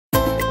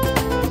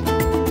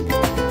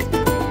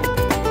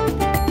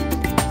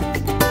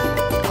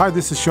Hi,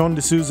 this is Sean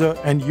D'Souza,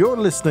 and you're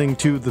listening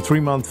to the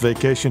 3-Month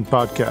Vacation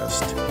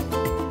Podcast.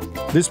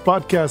 This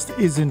podcast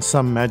isn't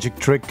some magic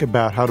trick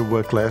about how to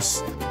work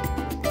less.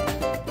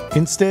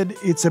 Instead,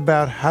 it's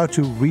about how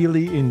to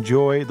really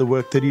enjoy the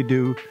work that you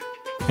do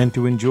and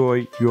to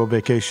enjoy your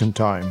vacation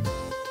time.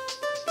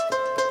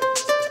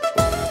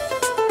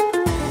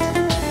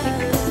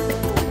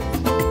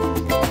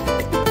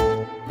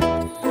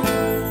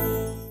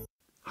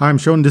 Hi, I'm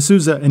Sean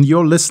D'Souza, and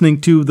you're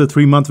listening to the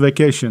 3-Month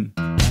Vacation.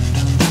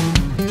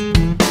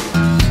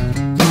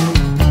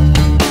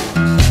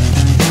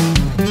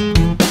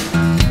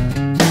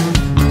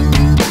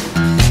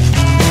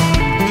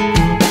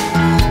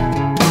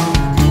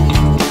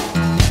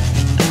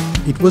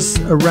 It was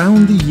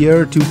around the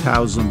year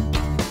 2000.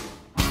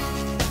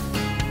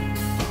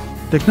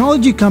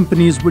 Technology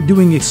companies were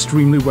doing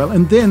extremely well,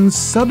 and then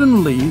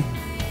suddenly,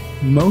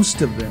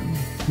 most of them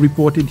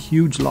reported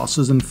huge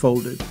losses and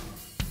folded.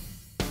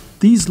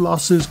 These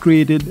losses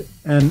created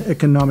an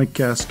economic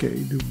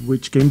cascade,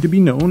 which came to be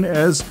known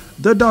as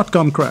the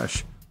dot-com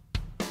crash.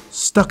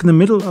 Stuck in the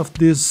middle of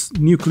this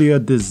nuclear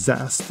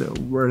disaster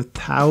were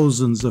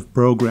thousands of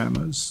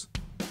programmers.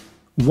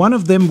 One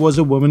of them was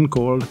a woman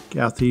called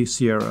Kathy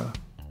Sierra.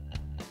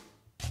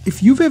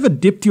 If you've ever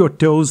dipped your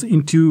toes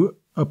into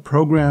a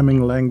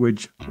programming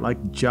language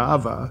like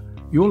Java,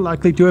 you're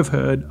likely to have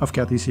heard of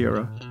Kathy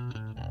Sierra.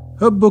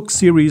 Her book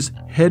series,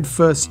 Head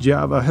First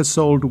Java, has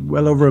sold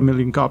well over 1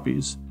 million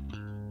copies.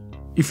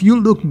 If you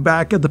look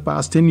back at the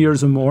past 10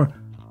 years or more,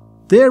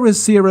 there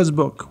is Sierra's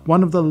book,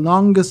 one of the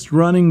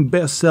longest-running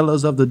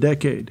bestsellers of the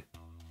decade.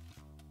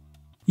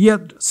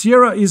 Yet,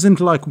 Sierra isn't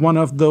like one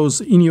of those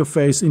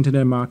in-your-face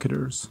internet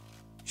marketers.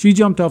 She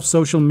jumped off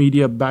social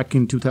media back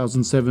in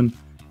 2007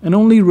 and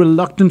only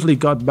reluctantly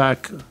got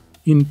back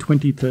in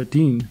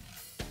 2013.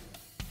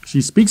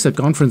 She speaks at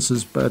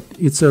conferences, but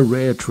it's a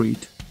rare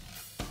treat.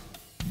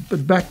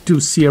 But back to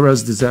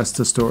Sierra's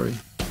disaster story.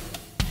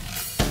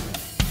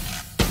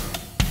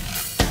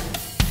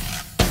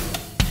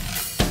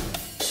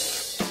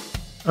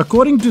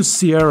 According to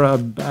Sierra,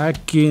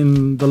 back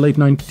in the late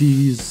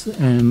 90s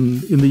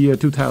and in the year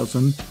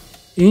 2000,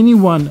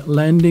 anyone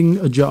landing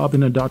a job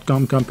in a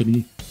dot-com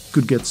company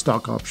could get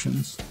stock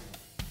options.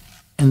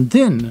 And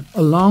then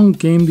along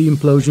came the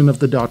implosion of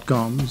the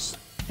dot-coms,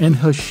 and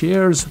her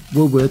shares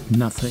were worth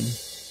nothing.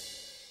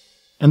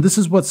 And this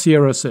is what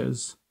Sierra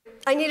says.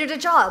 I needed a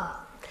job.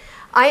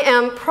 I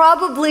am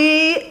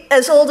probably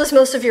as old as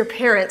most of your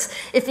parents.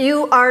 If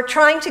you are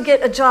trying to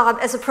get a job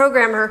as a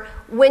programmer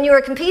when you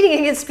are competing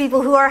against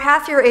people who are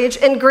half your age,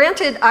 and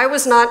granted, I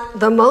was not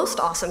the most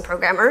awesome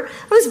programmer,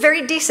 I was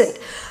very decent.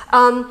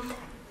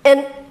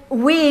 And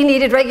we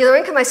needed regular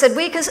income. I said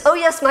we because, oh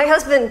yes, my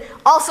husband,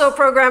 also a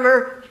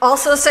programmer,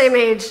 also same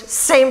age,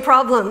 same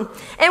problem.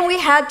 And we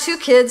had 2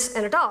 kids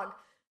and a dog.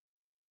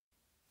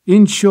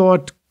 In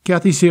short,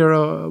 Kathy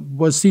Sierra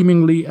was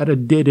seemingly at a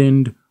dead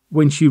end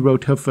when she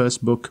wrote her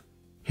first book,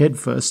 Head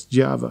First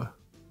Java.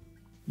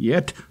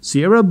 Yet,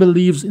 Sierra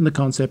believes in the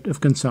concept of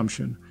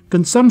consumption.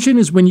 Consumption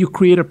is when you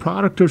create a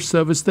product or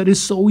service that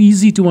is so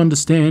easy to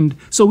understand,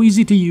 so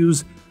easy to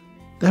use,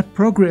 that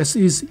progress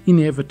is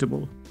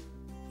inevitable.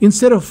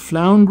 Instead of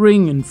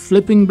floundering and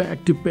flipping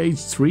back to page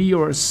 3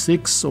 or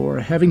 6 or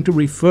having to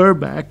refer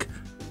back,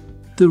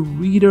 the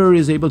reader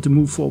is able to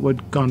move forward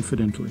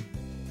confidently.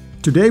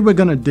 Today we're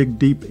going to dig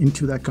deep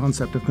into that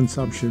concept of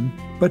consumption,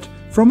 but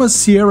from a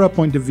Sierra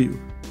point of view.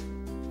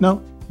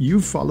 Now,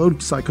 you've followed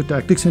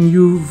psychotactics and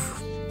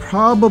you've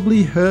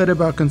probably heard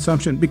about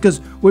consumption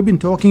because we've been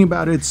talking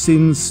about it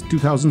since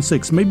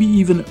 2006, maybe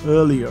even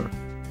earlier.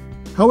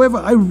 However,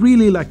 I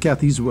really like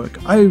Kathy's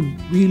work. I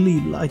really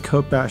like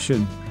her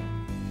passion.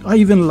 I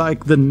even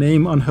like the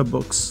name on her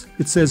books.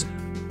 It says,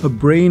 A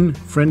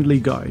Brain-Friendly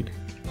Guide.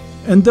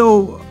 And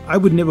though I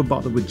would never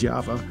bother with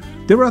Java,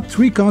 there are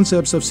 3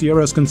 concepts of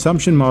Sierra's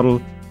consumption model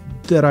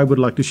that I would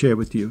like to share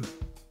with you.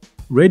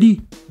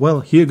 Ready? Well,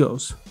 here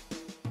goes.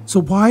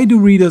 So why do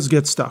readers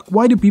get stuck?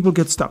 Why do people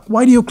get stuck?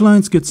 Why do your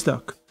clients get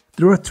stuck?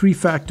 There are 3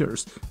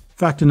 factors.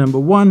 Factor number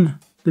 1,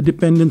 the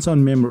dependence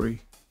on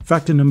memory.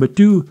 Factor number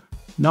 2,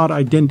 not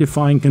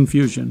identifying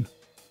confusion.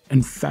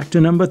 And factor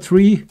number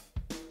 3,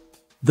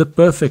 the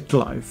perfect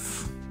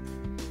life.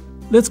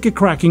 Let's get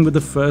cracking with the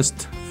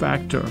first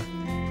factor,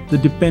 the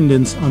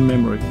dependence on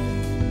memory.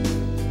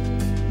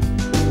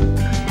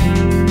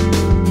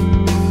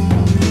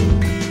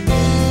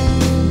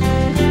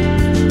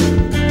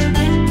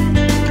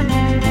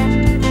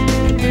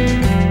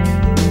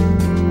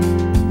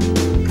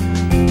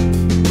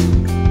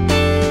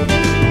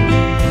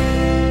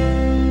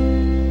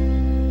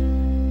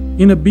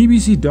 In a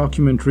BBC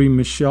documentary,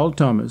 Michelle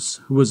Thomas,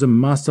 who was a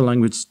master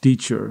language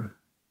teacher,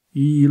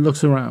 he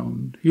looks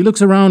around. He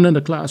looks around in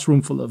a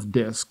classroom full of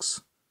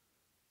desks.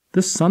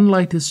 The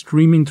sunlight is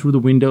streaming through the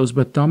windows,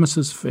 but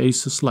Thomas's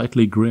face is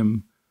slightly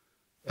grim,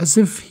 as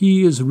if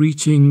he is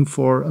reaching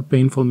for a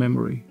painful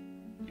memory.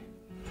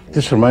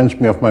 This reminds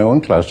me of my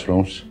own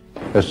classrooms.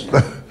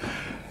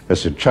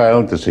 As a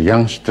child, as a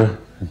youngster,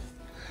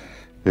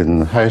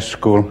 in high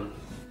school.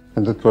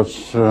 And it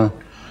was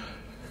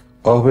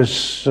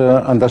always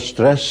under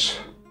stress,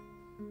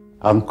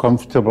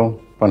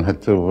 uncomfortable. One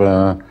had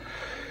to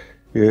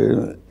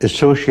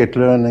associate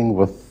learning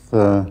with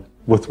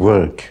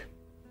work,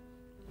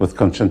 with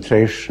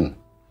concentration,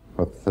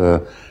 with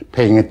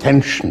paying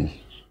attention,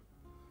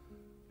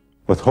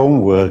 with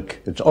homework.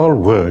 It's all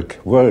work.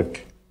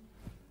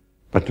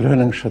 But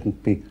learning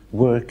shouldn't be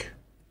work.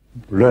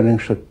 Learning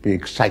should be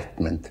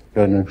excitement.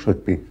 Learning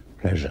should be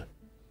pleasure.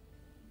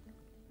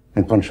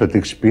 And one should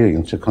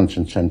experience a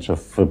constant sense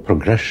of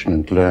progression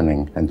and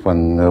learning, and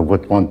one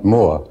would want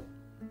more.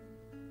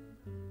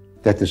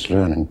 That is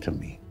learning to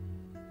me.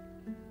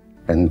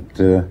 And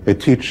a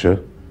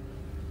teacher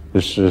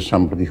is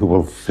somebody who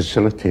will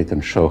facilitate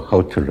and show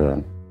how to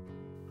learn.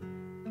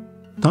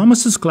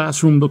 Thomas's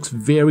classroom looks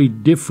very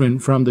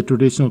different from the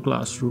traditional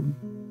classroom.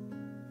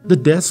 The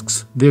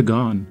desks, they're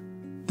gone.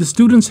 The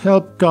students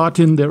help cart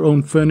in their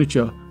own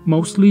furniture,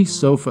 mostly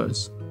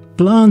sofas.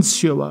 Plants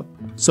show up,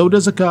 so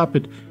does a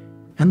carpet,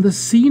 and the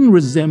scene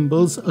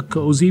resembles a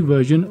cozy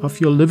version of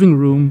your living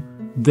room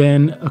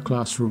than a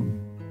classroom.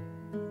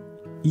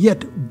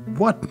 Yet,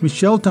 what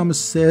Michelle Thomas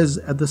says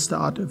at the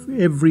start of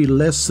every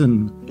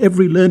lesson,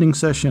 every learning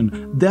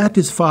session, that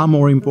is far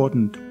more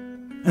important.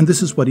 And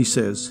this is what he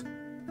says.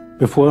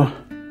 Before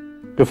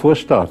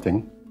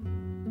starting,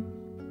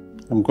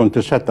 I'm going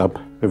to set up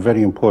a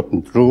very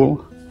important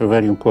rule, a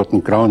very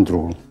important ground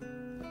rule.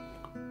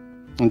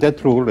 And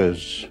that rule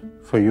is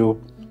for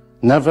you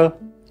never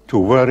to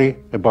worry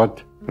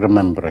about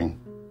remembering.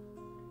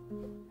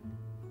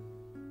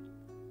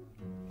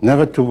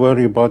 Never to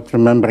worry about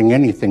remembering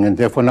anything, and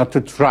therefore not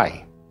to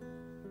try.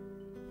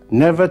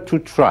 Never to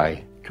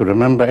try to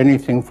remember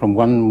anything from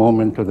one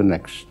moment to the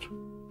next.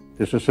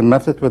 This is a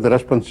method with a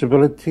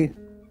responsibility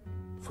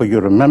for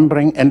your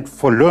remembering and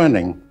for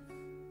learning,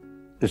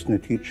 isn't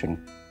it, teaching?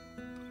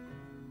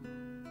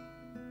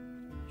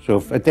 So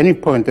if at any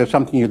point there's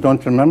something you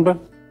don't remember,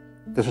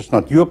 this is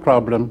not your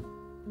problem.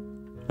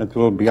 It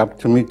will be up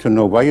to me to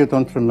know why you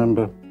don't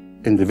remember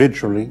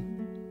individually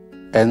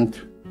and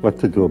what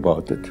to do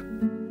about it.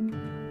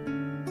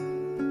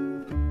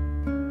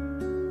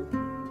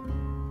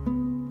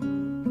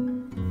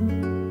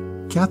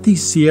 Kathy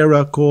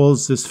Sierra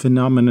calls this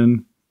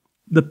phenomenon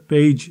the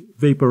page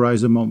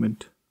vaporizer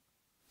moment.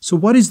 So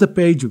what is the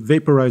page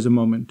vaporizer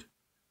moment?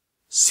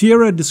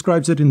 Sierra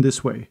describes it in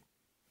this way.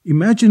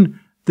 Imagine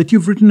that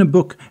you've written a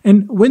book,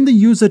 and when the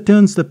user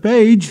turns the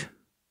page,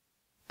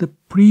 the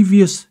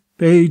previous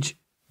page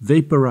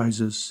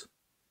vaporizes.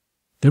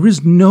 There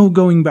is no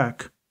going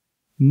back.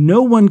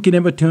 No one can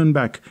ever turn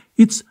back.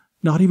 It's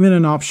not even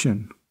an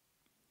option.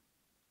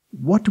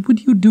 What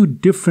would you do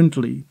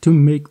differently to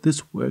make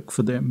this work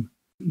for them?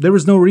 There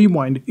is no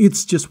rewind.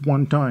 It's just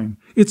one time.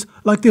 It's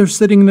like they're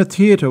sitting in a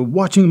theater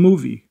watching a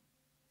movie.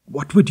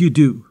 What would you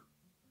do?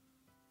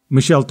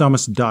 Michelle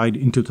Thomas died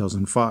in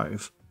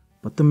 2005,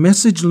 but the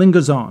message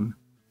lingers on.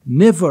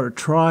 Never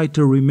try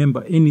to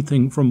remember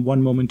anything from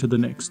one moment to the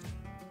next.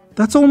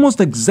 That's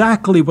almost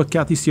exactly what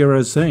Kathy Sierra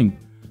is saying.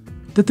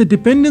 That the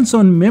dependence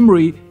on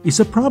memory is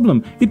a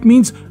problem. It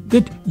means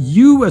that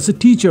you as a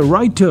teacher,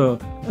 writer,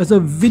 as a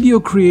video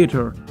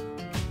creator,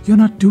 you're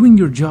not doing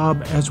your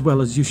job as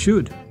well as you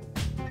should.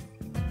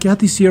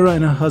 Kathy Sierra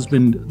and her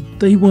husband,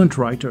 they weren't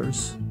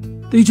writers.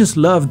 They just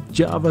loved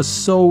Java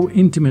so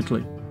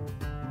intimately.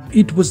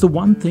 It was the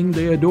one thing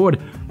they adored,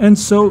 and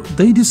so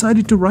they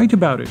decided to write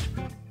about it.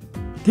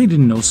 They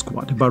didn't know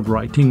squat about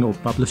writing or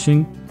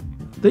publishing.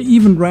 They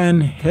even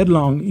ran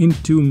headlong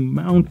into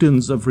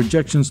mountains of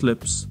rejection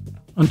slips,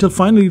 until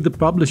finally the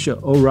publisher,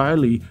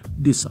 O'Reilly,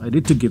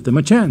 decided to give them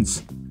a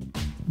chance.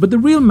 But the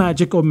real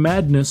magic or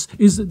madness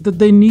is that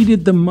they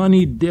needed the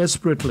money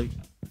desperately.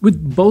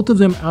 With both of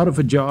them out of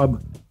a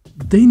job,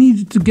 they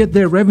needed to get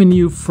their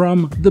revenue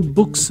from the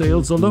book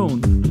sales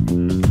alone.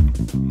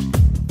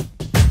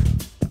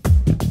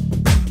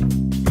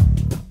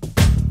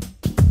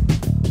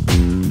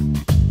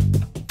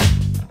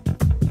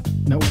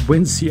 Now,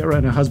 when Sierra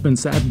and her husband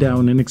sat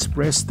down and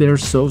expressed their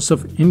source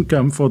of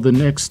income for the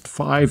next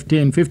 5,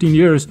 10, 15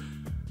 years,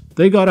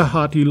 they got a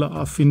hearty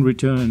laugh in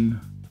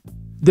return.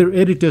 Their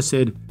editor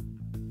said,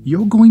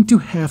 "You're going to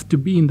have to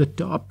be in the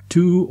top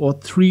 2 or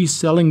 3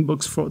 selling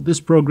books for this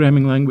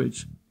programming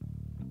language."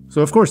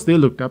 So of course they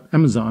looked up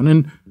Amazon,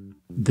 and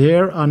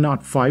there are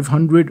not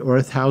 500 or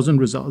 1,000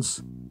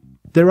 results.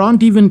 There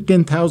aren't even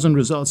 10,000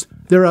 results.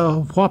 There are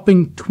a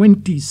whopping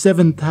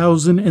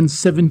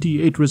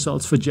 27,078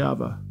 results for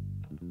Java.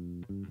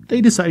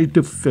 They decided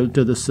to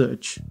filter the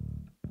search.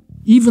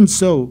 Even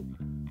so,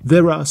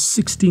 there are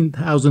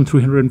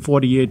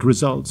 16,348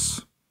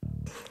 results.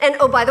 And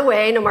oh, by the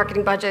way, no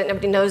marketing budget,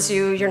 nobody knows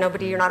you, you're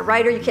nobody, you're not a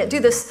writer, you can't do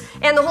this.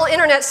 And the whole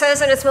internet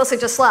says, and it's mostly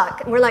just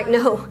luck. And we're like,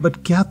 no.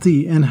 But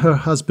Kathy and her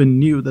husband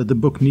knew that the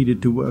book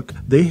needed to work.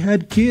 They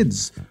had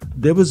kids.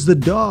 There was the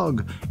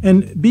dog.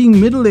 And being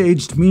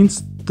middle-aged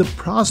means the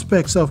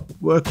prospects of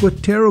work were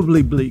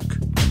terribly bleak.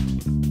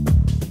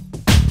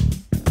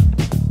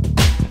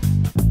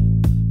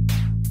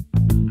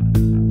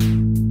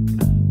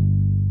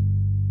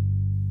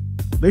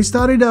 They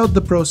started out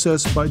the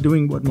process by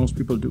doing what most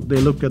people do. They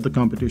looked at the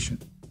competition.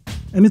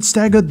 And it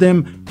staggered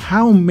them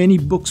how many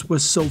books were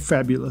so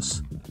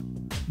fabulous.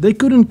 They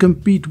couldn't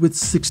compete with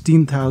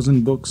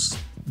 16,000 books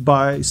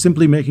by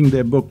simply making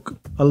their book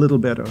a little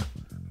better.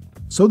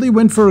 So they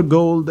went for a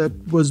goal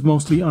that was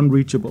mostly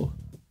unreachable.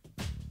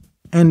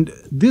 And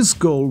this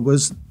goal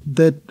was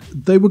that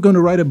they were going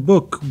to write a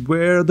book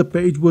where the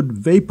page would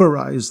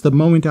vaporize the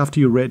moment after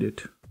you read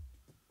it.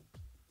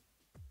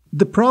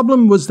 The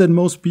problem was that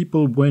most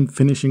people weren't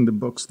finishing the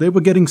books. They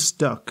were getting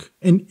stuck,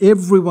 and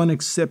everyone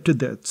accepted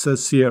that,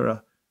 says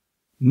Sierra.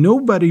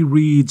 Nobody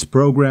reads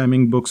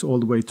programming books all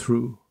the way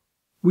through.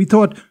 We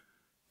thought,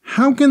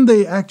 how can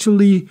they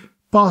actually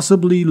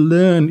possibly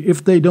learn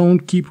if they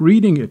don't keep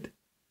reading it?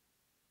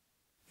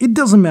 It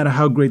doesn't matter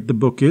how great the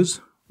book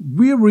is.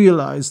 We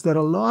realized that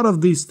a lot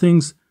of these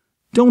things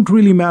don't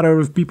really matter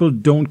if people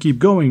don't keep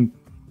going.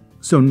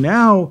 So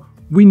now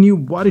we knew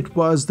what it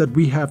was that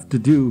we have to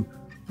do.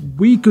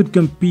 We could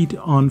compete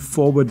on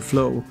forward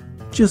flow,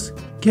 just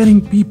getting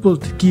people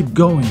to keep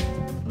going.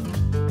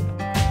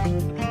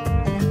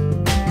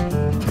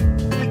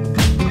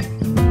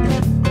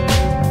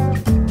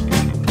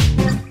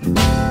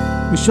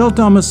 Michel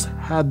Thomas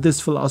had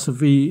this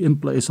philosophy in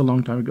place a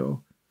long time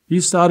ago.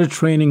 He started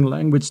training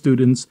language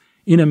students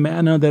in a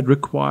manner that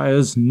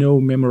requires no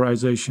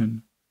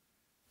memorization.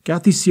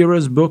 Kathy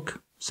Sierra's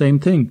book, same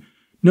thing.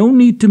 No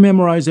need to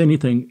memorize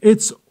anything.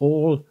 It's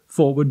all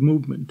forward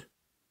movement.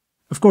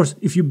 Of course,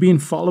 if you've been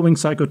following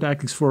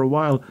psychotactics for a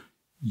while,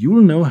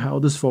 you'll know how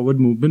this forward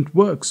movement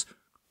works.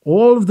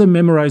 All of the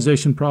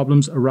memorization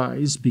problems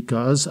arise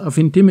because of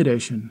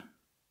intimidation.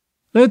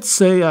 Let's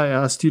say I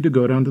asked you to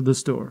go down to the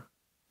store.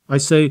 I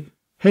say,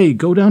 hey,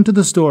 go down to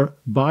the store,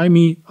 buy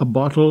me a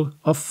bottle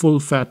of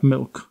full-fat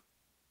milk.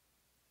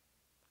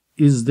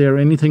 Is there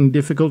anything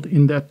difficult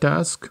in that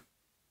task?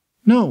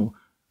 No,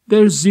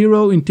 there's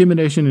zero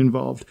intimidation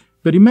involved.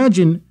 But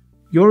imagine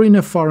you're in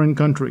a foreign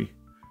country.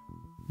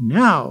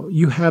 Now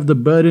you have the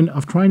burden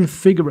of trying to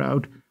figure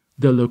out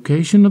the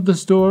location of the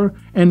store,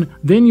 and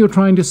then you're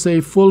trying to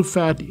say full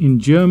fat in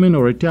German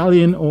or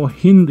Italian or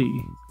Hindi,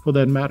 for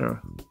that matter.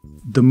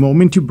 The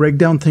moment you break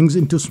down things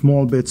into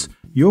small bits,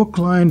 your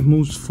client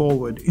moves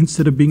forward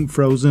instead of being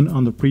frozen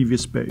on the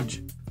previous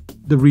page.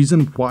 The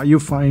reason why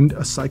you find a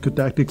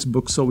psychotactics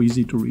book so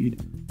easy to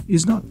read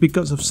is not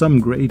because of some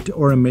great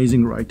or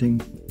amazing writing.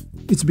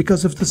 It's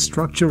because of the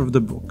structure of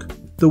the book,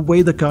 the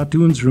way the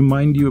cartoons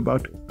remind you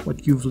about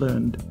what you've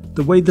learned,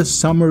 the way the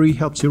summary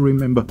helps you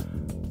remember,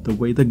 the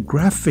way the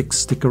graphics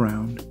stick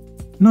around,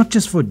 not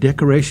just for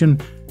decoration,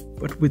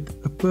 but with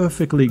a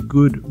perfectly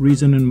good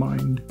reason in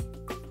mind.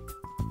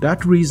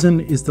 That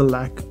reason is the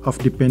lack of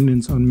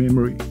dependence on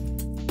memory.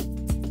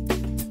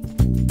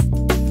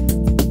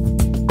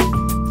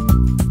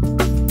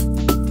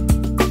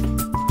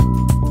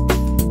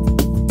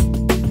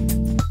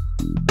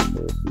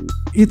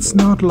 It's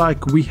not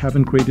like we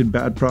haven't created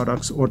bad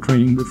products or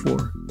training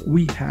before.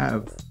 We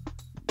have.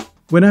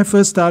 When I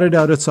first started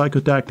out at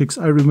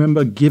Psychotactics, I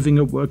remember giving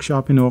a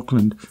workshop in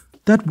Auckland.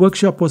 That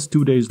workshop was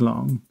 2 days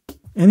long,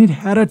 and it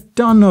had a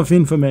ton of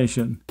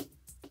information.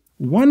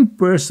 One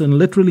person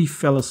literally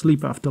fell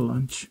asleep after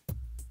lunch.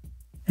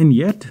 And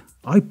yet,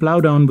 I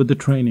plowed on with the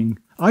training.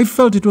 I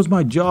felt it was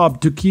my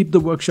job to keep the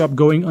workshop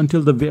going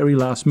until the very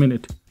last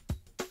minute.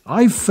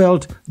 I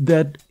felt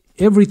that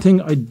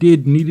everything I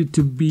did needed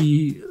to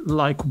be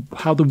like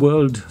how the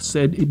world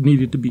said it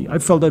needed to be. I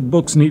felt that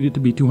books needed to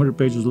be 200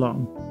 pages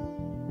long.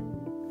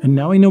 And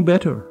now I know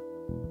better.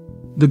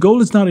 The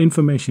goal is not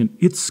information,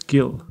 it's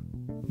skill.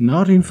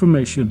 Not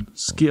information,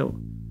 skill.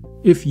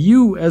 If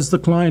you, as the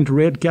client,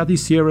 read Kathy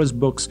Sierra's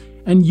books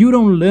and you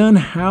don't learn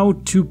how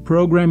to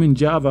program in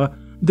Java,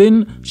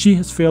 then she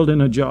has failed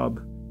in her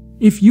job.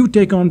 If you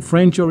take on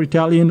French or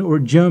Italian or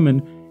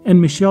German and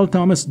Michel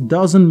Thomas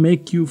doesn't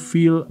make you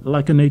feel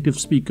like a native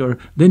speaker,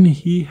 then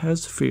he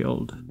has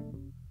failed.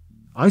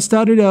 I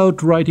started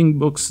out writing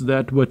books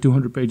that were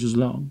 200 pages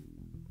long.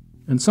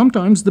 And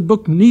sometimes the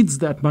book needs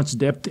that much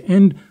depth,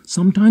 and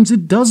sometimes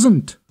it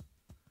doesn't.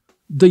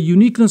 The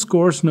uniqueness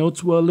course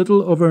notes were a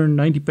little over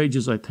 90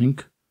 pages, I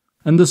think.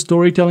 And the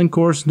storytelling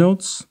course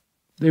notes,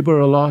 they were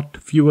a lot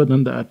fewer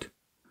than that.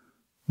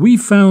 We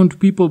found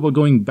people were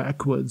going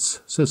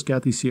backwards, says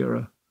Kathy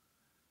Sierra.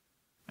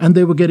 And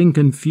they were getting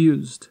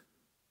confused.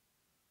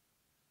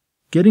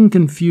 Getting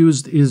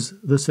confused is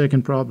the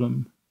second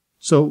problem.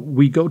 So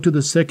we go to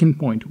the second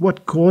point.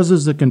 What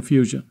causes the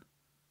confusion?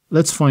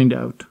 Let's find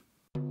out.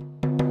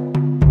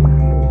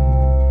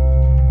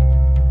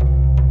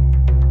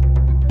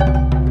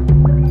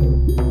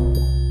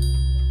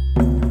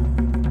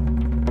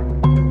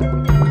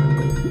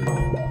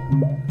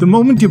 The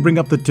moment you bring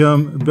up the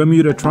term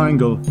Bermuda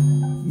Triangle,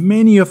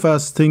 many of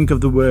us think of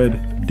the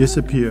word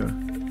disappear.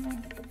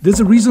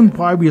 There's a reason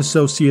why we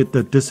associate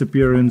the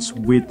disappearance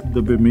with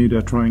the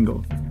Bermuda Triangle.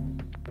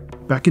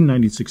 Back in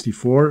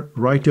 1964,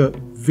 writer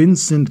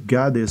Vincent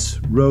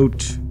Gaddis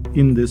wrote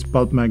in this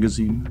pulp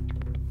magazine.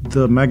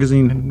 The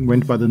magazine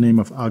went by the name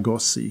of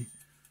Argosy.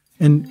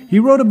 And he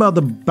wrote about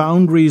the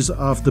boundaries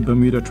of the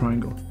Bermuda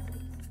Triangle.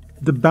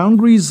 The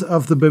boundaries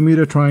of the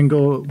Bermuda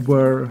Triangle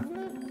were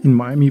in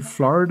Miami,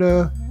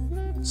 Florida,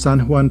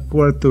 San Juan,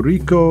 Puerto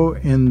Rico,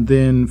 and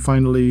then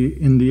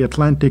finally in the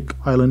Atlantic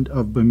island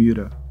of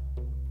Bermuda.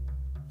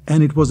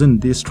 And it was in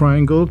this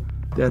triangle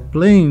that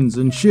planes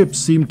and ships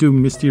seemed to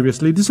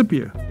mysteriously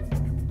disappear.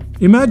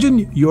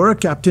 Imagine you're a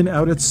captain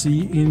out at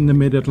sea in the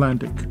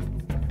mid-Atlantic.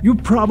 You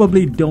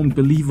probably don't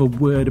believe a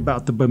word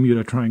about the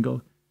Bermuda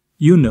Triangle.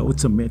 You know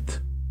it's a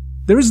myth.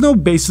 There is no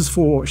basis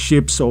for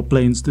ships or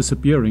planes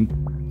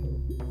disappearing.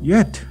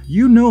 Yet,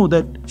 you know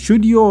that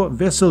should your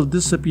vessel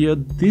disappear,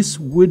 this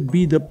would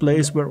be the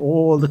place where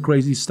all the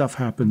crazy stuff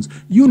happens.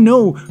 You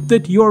know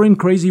that you're in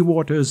crazy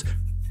waters,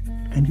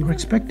 and you're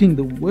expecting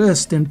the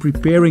worst and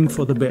preparing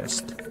for the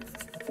best.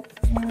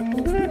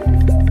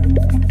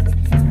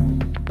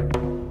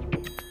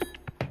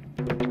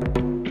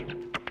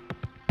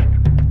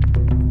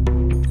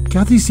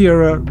 Kathy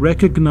Sierra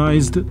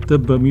recognized the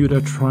Bermuda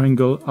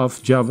Triangle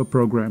of Java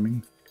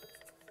programming.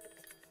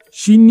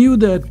 She knew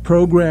that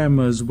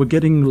programmers were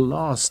getting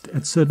lost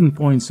at certain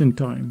points in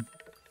time.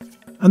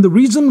 And the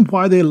reason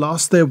why they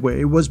lost their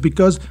way was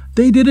because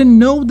they didn't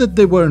know that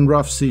they were in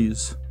rough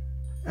seas.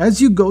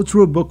 As you go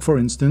through a book, for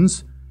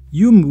instance,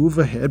 you move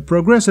ahead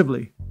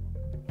progressively.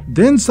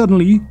 Then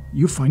suddenly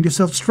you find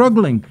yourself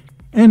struggling.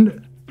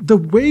 And the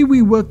way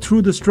we work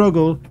through the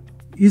struggle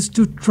is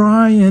to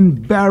try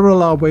and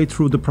barrel our way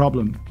through the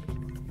problem.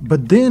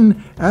 But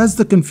then, as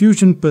the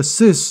confusion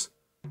persists,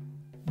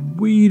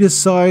 we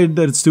decide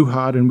that it's too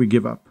hard and we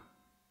give up.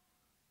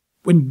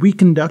 When we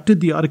conducted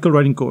the article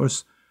writing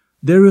course,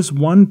 there is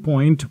one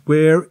point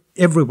where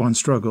everyone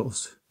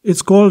struggles.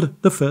 It's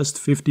called the first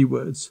 50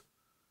 words.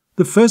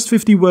 The first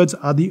 50 words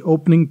are the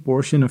opening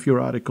portion of your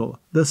article,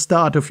 the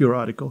start of your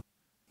article.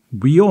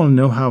 We all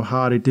know how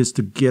hard it is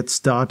to get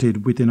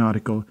started with an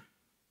article.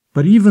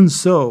 But even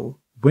so,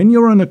 when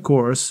you're on a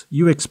course,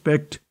 you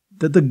expect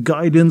that the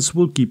guidance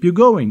will keep you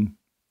going.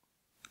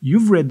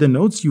 You've read the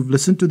notes, you've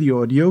listened to the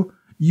audio,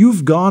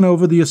 you've gone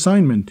over the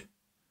assignment.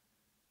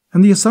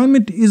 And the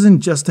assignment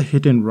isn't just a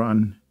hit and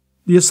run.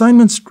 The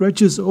assignment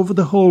stretches over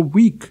the whole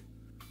week.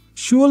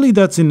 Surely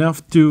that's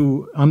enough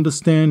to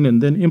understand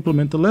and then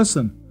implement the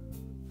lesson.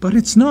 But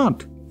it's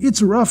not.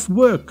 It's rough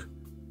work.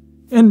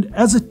 And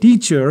as a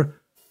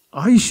teacher,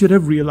 I should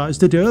have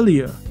realized it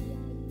earlier.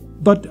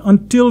 But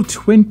until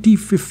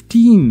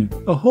 2015,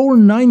 a whole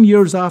 9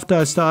 years after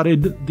I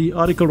started the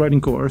article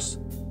writing course,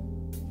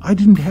 I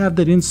didn't have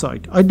that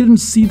insight. I didn't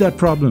see that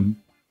problem.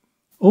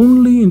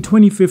 Only in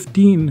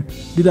 2015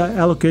 did I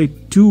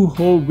allocate 2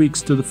 whole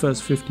weeks to the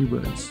first 50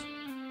 words.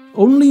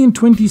 Only in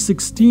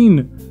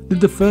 2016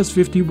 did the first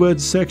 50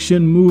 words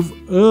section move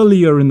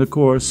earlier in the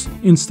course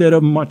instead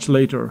of much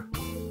later.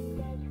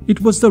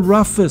 It was the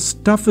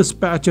roughest, toughest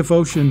patch of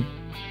ocean,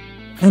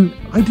 and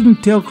I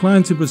didn't tell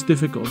clients it was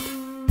difficult.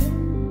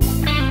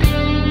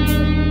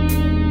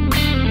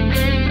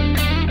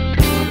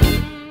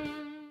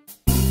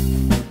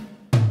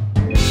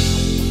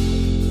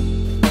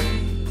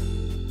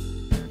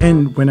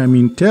 And when I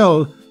mean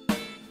tell,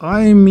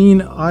 I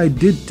mean I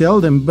did tell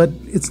them, but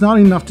it's not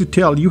enough to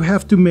tell. You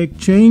have to make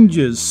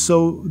changes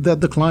so that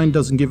the client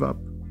doesn't give up.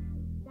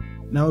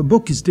 Now, a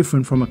book is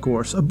different from a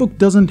course. A book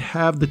doesn't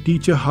have the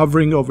teacher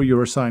hovering over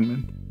your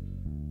assignment.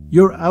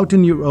 You're out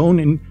on your own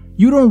and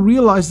you don't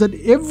realize that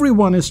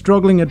everyone is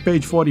struggling at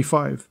page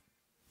 45.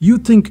 You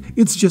think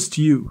it's just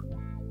you.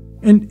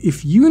 And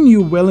if you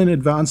knew well in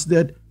advance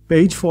that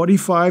page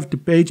 45 to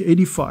page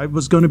 85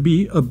 was going to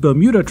be a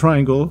Bermuda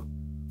Triangle,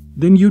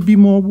 then you'd be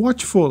more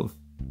watchful.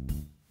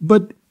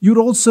 But you'd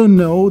also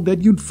know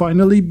that you'd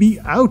finally be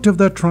out of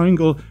that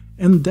triangle,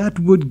 and that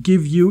would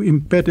give you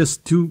impetus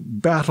to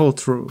battle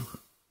through.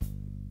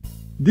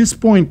 This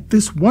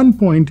one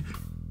point,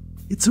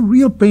 it's a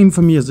real pain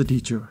for me as a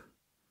teacher.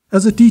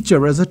 As a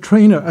teacher, as a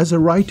trainer, as a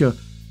writer,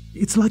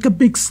 it's like a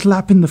big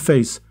slap in the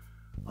face.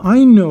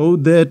 I know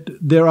that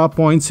there are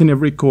points in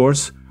every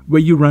course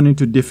where you run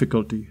into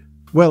difficulty.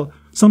 Well,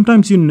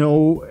 sometimes you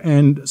know,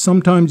 and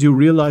sometimes you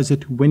realize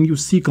it when you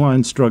see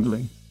clients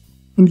struggling.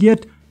 And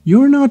yet,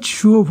 you're not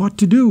sure what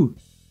to do.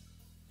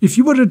 If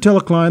you were to tell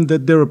a client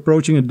that they're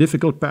approaching a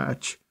difficult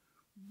patch,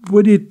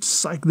 would it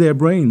psych their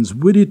brains?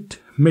 Would it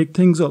make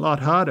things a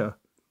lot harder?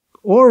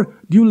 Or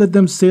do you let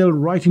them sail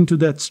right into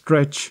that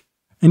stretch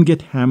and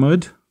get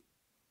hammered?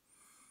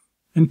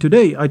 And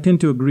today, I tend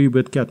to agree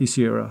with Kathy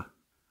Sierra.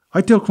 I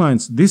tell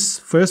clients, this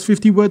first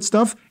 50-word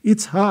stuff,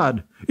 it's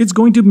hard. It's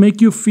going to make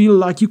you feel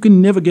like you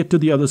can never get to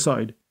the other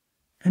side.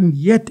 And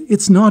yet,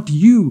 it's not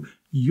you.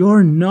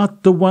 You're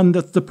not the one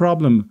that's the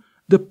problem.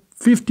 The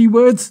 50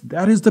 words,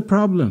 that is the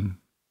problem.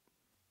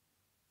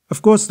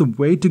 Of course, the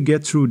way to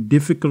get through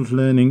difficult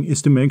learning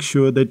is to make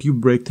sure that you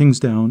break things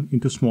down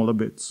into smaller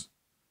bits.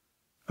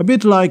 A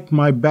bit like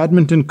my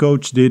badminton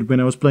coach did when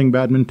I was playing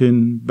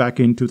badminton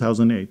back in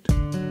 2008.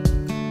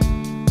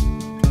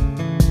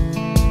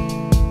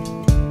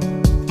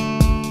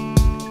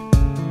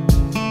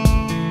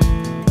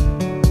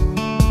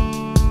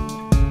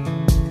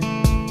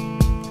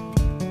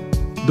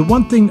 The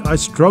one thing I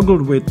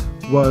struggled with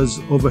was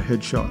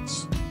overhead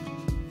shots.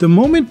 The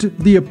moment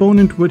the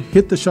opponent would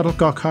hit the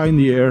shuttlecock high in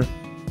the air,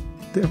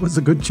 there was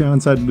a good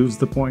chance I'd lose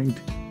the point.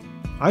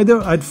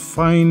 Either I'd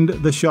find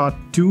the shot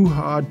too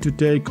hard to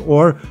take,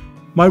 or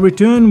my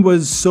return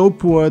was so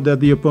poor that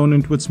the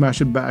opponent would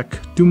smash it back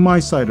to my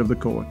side of the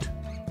court.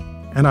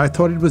 And I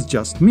thought it was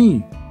just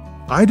me.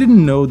 I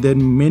didn't know that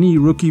many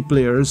rookie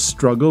players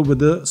struggle with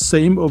the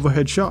same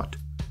overhead shot.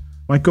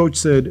 My coach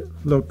said,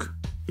 "Look,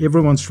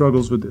 everyone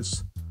struggles with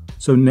this.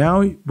 So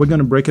now we're going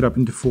to break it up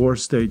into 4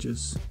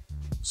 stages."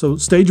 So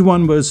stage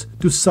 1 was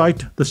to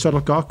sight the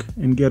shuttlecock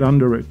and get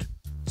under it.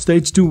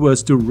 Stage 2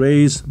 was to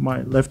raise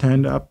my left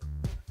hand up.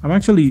 I'm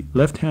actually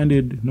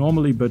left-handed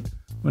normally, but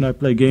when I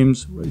play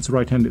games, it's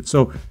right-handed.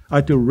 So I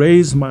had to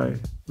raise my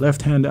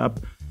left hand up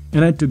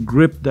and I had to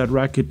grip that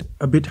racket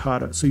a bit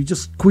harder. So you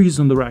just squeeze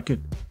on the racket.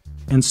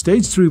 And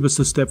stage 3 was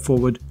to step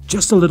forward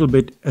just a little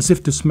bit as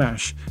if to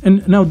smash.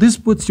 And now this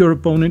puts your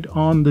opponent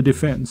on the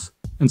defense.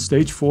 And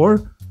stage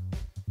 4,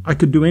 I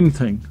could do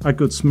anything. I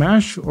could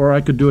smash or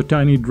I could do a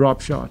tiny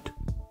drop shot.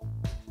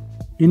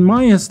 In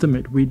my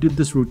estimate, we did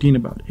this routine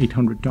about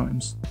 800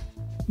 times.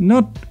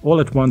 Not all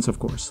at once, of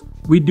course.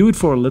 We'd do it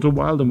for a little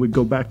while, then we'd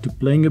go back to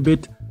playing a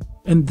bit,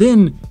 and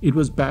then it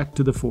was back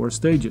to the 4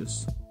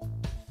 stages.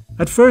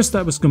 At first,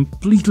 I was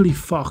completely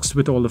foxed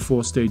with all the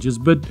 4 stages,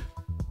 but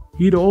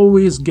he'd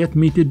always get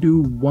me to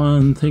do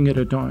one thing at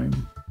a time.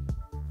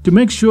 To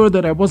make sure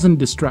that I wasn't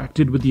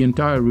distracted with the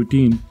entire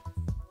routine,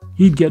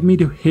 he'd get me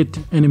to hit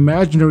an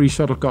imaginary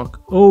shuttlecock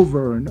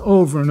over and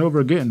over and over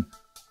again.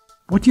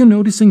 What you're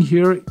noticing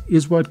here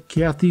is what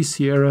Kathy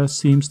Sierra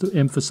seems to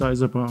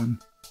emphasize upon.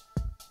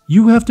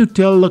 You have to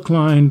tell the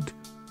client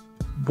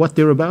what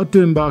they're about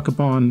to embark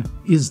upon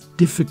is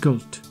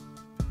difficult.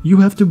 You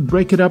have to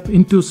break it up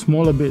into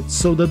smaller bits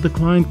so that the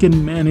client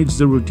can manage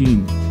the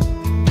routine.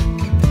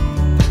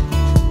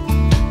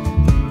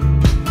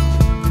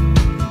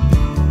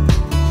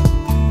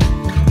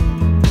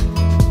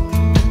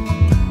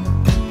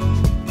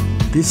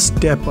 This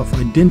step of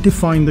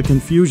identifying the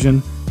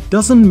confusion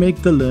doesn't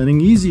make the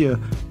learning easier,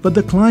 but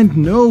the client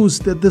knows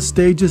that the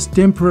stage is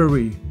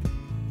temporary.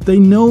 They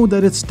know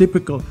that it's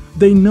typical.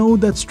 They know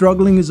that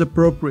struggling is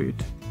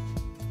appropriate.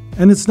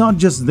 And it's not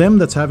just them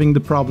that's having the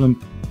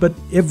problem, but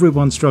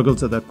everyone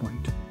struggles at that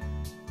point.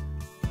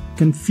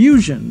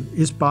 Confusion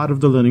is part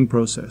of the learning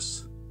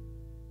process.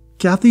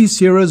 Kathy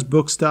Sierra's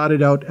book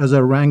started out as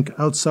a rank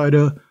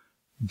outsider,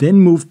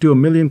 then moved to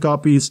 1 million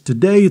copies.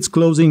 Today it's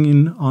closing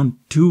in on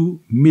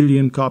 2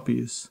 million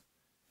copies.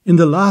 In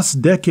the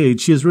last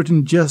decade, she has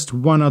written just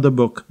 1 other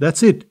book.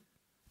 That's it.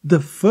 The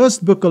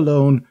first book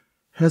alone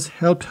has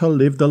helped her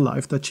live the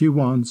life that she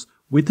wants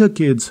with her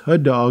kids, her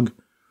dog,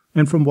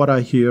 and from what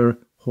I hear,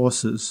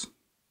 horses.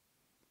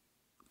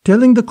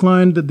 Telling the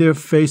client that they're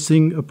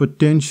facing a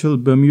potential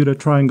Bermuda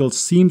Triangle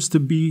seems to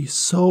be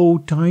so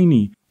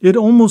tiny. It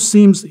almost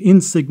seems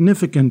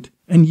insignificant,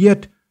 and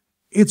yet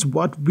it's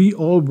what we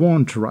all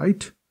want,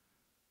 right?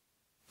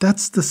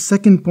 That's the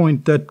second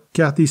point that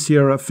Kathy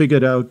Sierra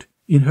figured out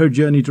in her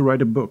journey to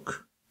write a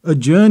book. A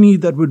journey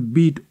that would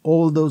beat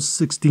all those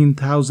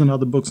 16,000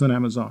 other books on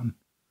Amazon.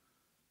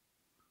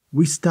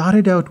 We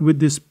started out with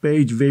this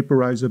page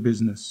vaporizer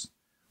business.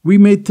 We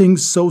made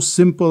things so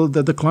simple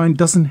that the client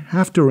doesn't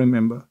have to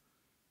remember.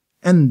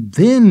 And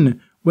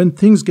then, when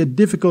things get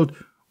difficult,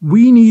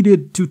 we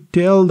needed to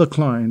tell the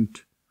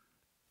client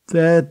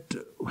that,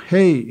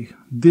 hey,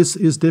 this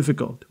is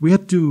difficult. We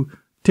had to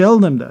tell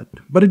them that.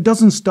 But it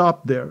doesn't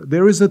stop there.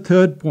 There is a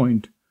third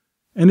point,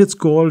 and it's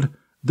called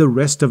the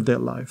rest of their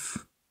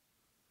life.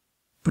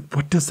 But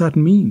what does that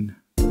mean?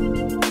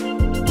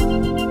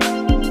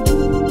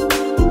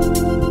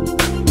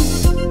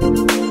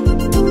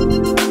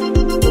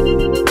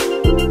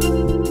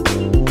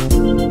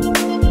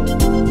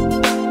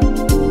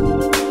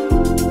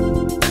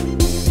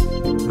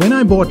 When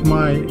I bought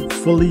my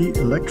fully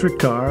electric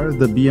car,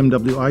 the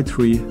BMW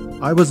i3,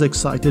 I was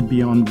excited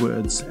beyond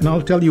words, and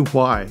I'll tell you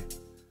why.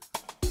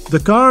 The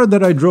car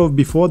that I drove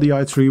before the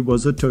i3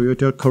 was a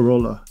Toyota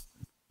Corolla.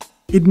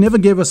 It never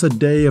gave us a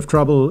day of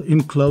trouble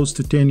in close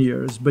to 10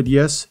 years, but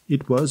yes,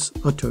 it was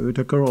a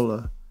Toyota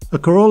Corolla. A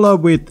Corolla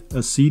with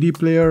a CD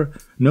player,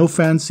 no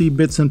fancy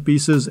bits and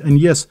pieces, and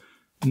yes,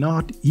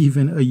 not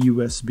even a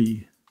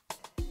USB.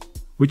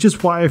 Which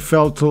is why I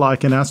felt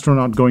like an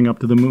astronaut going up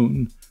to the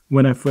moon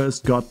when I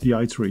first got the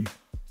i3.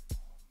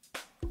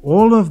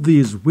 All of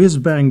these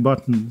whiz-bang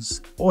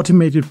buttons,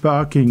 automated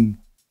parking,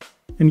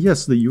 and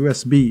yes, the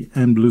USB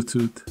and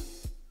Bluetooth.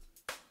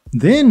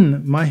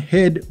 Then my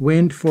head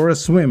went for a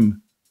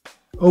swim.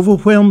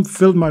 Overwhelm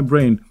filled my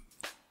brain,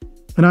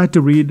 and I had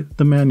to read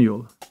the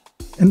manual.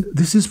 And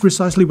this is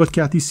precisely what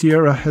Kathy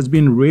Sierra has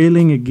been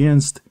railing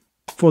against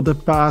for the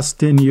past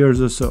 10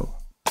 years or so.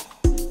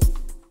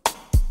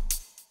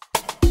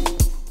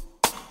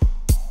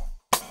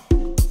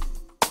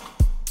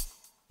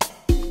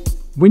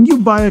 When you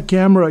buy a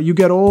camera, you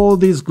get all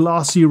these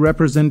glossy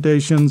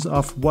representations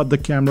of what the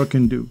camera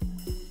can do.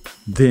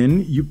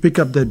 Then you pick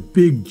up that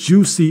big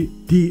juicy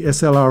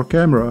DSLR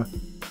camera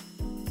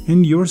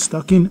and you're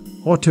stuck in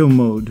auto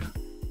mode.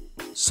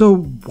 So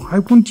why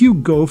won't you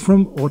go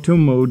from auto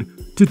mode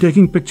to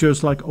taking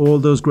pictures like all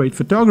those great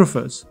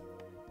photographers.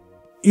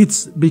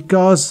 It's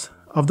because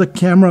of the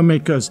camera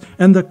makers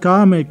and the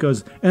car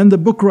makers and the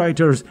book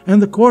writers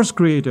and the course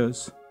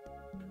creators.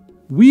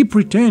 We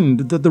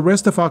pretend that the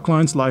rest of our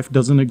client's life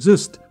doesn't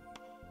exist.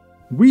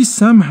 We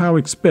somehow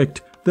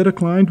expect that a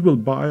client will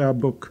buy our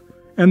book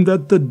and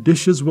that the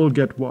dishes will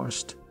get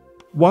washed.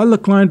 While the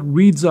client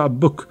reads our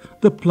book,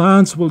 the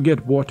plants will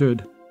get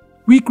watered.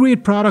 We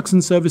create products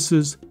and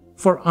services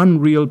for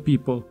unreal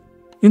people.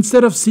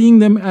 Instead of seeing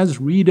them as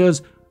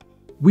readers,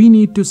 we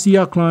need to see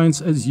our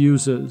clients as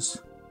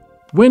users.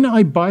 When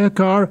I buy a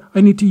car,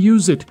 I need to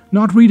use it,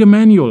 not read a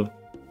manual.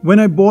 When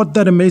I bought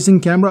that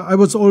amazing camera, I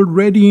was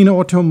already in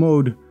auto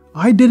mode.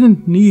 I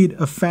didn't need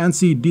a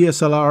fancy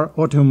DSLR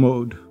auto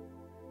mode.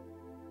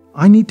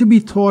 I need to be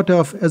thought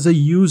of as a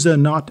user,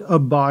 not a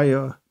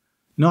buyer.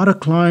 Not a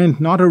client,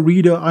 not a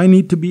reader. I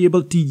need to be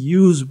able to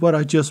use what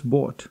I just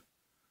bought.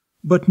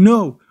 But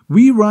no,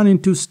 we run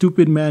into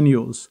stupid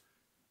manuals.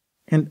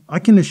 And I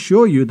can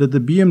assure you that the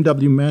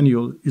BMW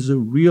manual is a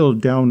real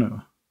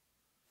downer.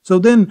 So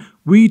then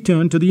we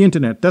turn to the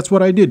internet. That's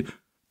what I did.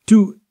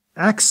 To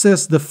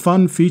access the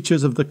fun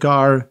features of the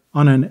car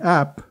on an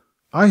app,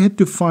 I had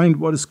to find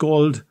what is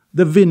called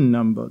the VIN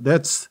number.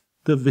 That's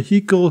the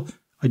Vehicle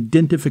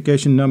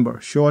Identification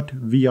Number, short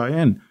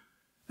VIN.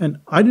 And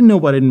I didn't know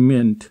what it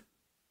meant.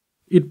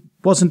 It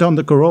wasn't on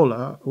the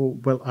Corolla.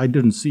 Well, I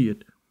didn't see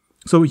it.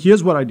 So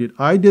here's what I did.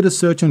 I did a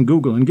search on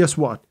Google, and guess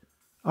what?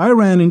 I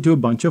ran into a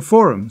bunch of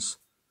forums.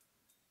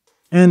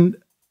 And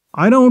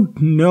I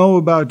don't know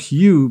about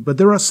you, but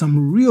there are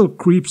some real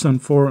creeps on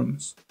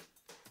forums.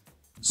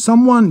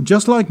 Someone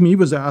just like me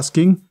was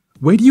asking,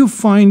 where do you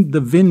find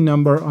the VIN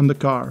number on the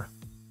car?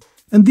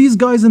 And these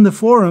guys in the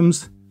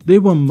forums, they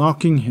were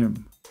mocking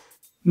him.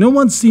 No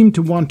one seemed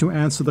to want to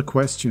answer the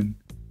question.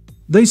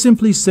 They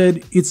simply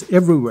said it's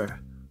everywhere.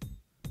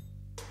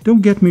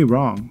 Don't get me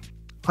wrong.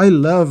 I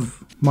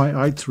love my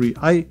i3.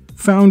 I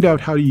found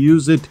out how to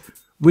use it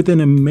with an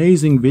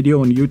amazing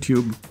video on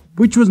YouTube,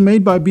 which was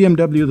made by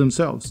BMW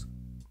themselves.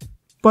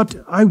 But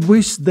I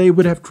wish they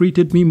would have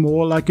treated me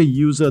more like a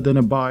user than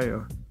a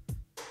buyer.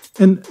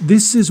 And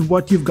this is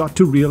what you've got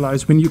to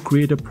realize when you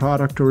create a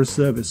product or a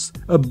service,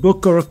 a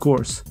book or a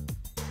course,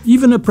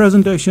 even a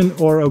presentation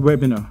or a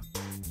webinar.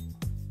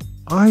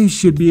 I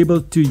should be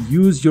able to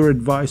use your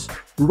advice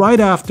right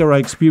after I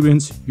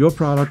experience your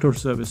product or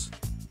service.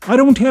 I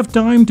don't have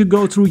time to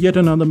go through yet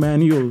another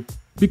manual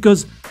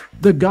because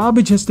the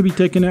garbage has to be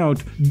taken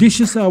out,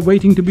 dishes are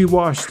waiting to be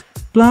washed,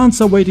 plants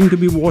are waiting to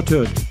be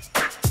watered.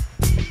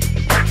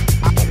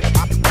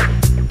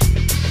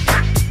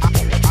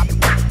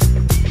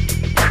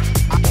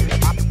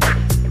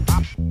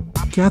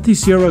 Kathy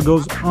Sierra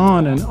goes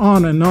on and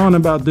on and on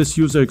about this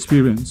user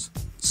experience.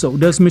 So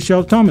does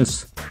Michelle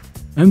Thomas.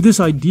 And this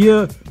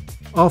idea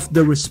of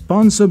the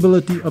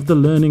responsibility of the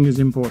learning is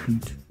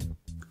important.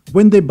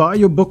 When they buy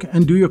your book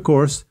and do your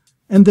course,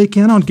 and they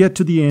cannot get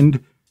to the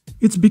end,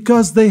 it's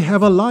because they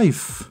have a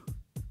life.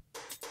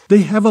 They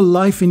have a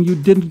life and you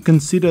didn't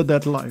consider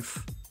that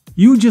life.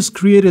 You just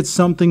created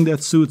something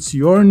that suits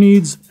your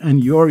needs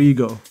and your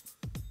ego.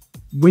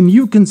 When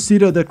you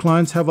consider that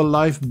clients have a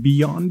life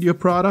beyond your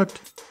product,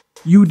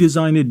 you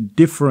design it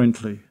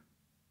differently.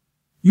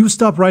 You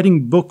stop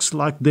writing books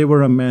like they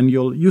were a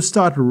manual. You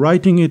start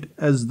writing it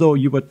as though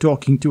you were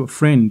talking to a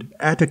friend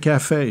at a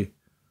cafe.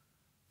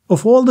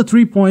 Of all the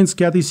 3 points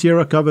Kathy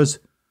Sierra covers,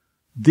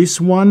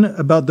 this one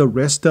about the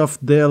rest of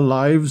their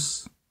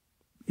lives,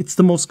 it's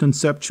the most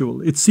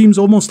conceptual. It seems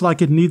almost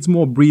like it needs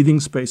more breathing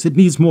space. It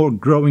needs more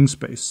growing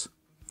space.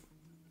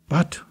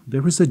 But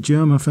there is a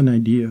germ of an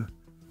idea,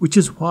 which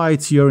is why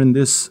it's here in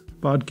this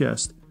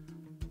podcast.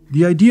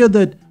 The idea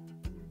that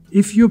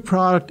if your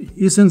product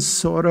isn't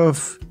sort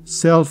of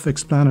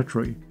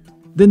self-explanatory,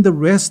 then the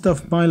rest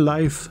of my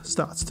life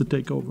starts to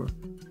take over.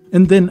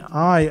 And then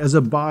I, as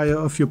a buyer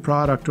of your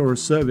product or a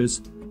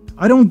service,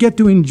 I don't get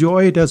to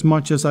enjoy it as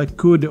much as I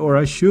could or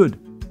I should.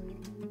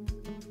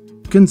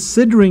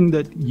 Considering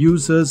that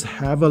users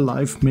have a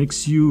life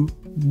makes you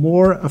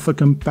more of a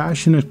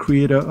compassionate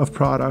creator of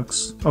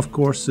products, of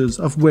courses,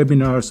 of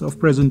webinars, of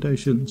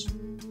presentations.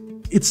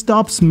 It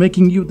stops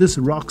making you this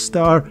rock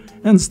star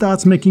and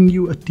starts making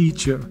you a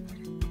teacher.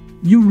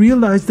 You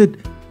realize that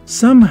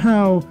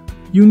somehow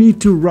you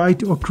need to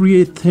write or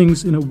create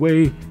things in a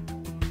way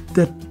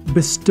that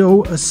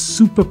bestow a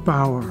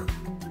superpower.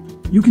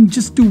 You can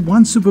just do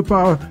one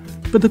superpower,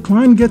 but the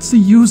client gets to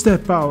use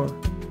that power.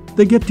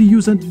 They get to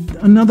use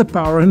another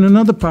power and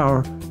another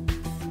power.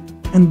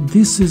 And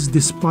this is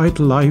despite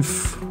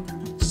life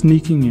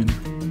sneaking in.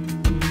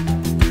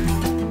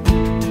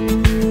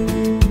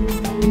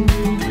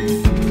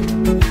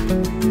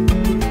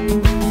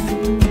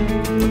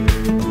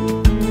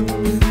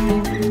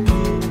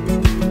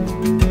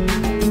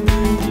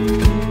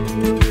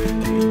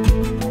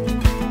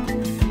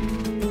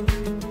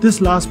 This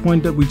last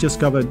point that we just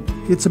covered,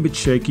 it's a bit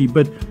shaky,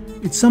 but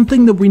it's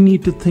something that we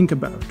need to think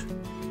about.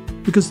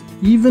 Because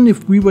even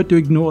if we were to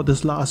ignore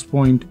this last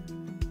point,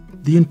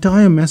 the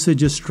entire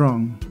message is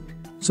strong.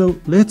 So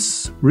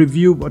let's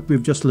review what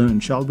we've just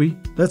learned, shall we?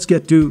 Let's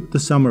get to the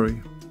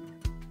summary.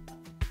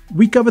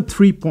 We covered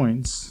 3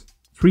 points,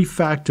 3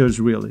 factors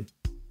really.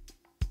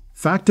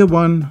 Factor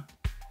 1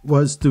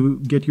 was to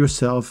get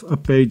yourself a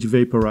page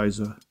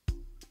vaporizer.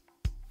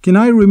 Can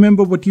I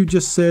remember what you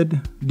just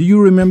said? Do you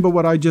remember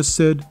what I just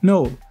said?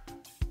 No.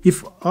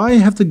 If I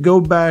have to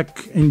go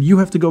back and you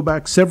have to go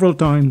back several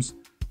times,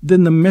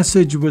 then the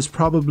message was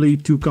probably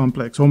too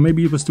complex, or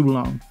maybe it was too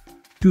long.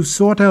 To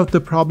sort out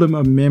the problem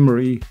of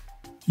memory,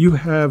 you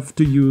have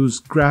to use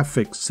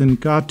graphics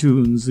and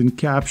cartoons and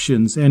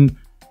captions and,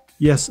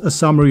 yes, a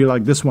summary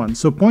like this one.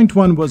 So point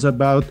 1 was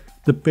about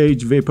the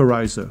page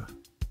vaporizer.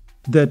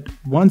 That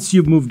once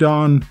you've moved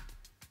on,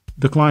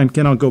 the client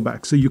cannot go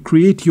back. So you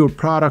create your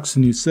products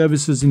and your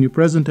services and your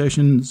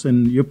presentations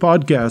and your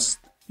podcasts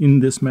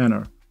in this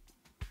manner.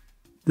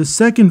 The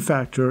second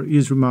factor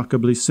is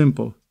remarkably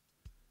simple.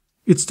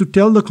 It's to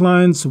tell the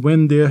clients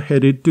when they're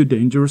headed to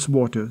dangerous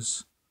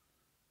waters.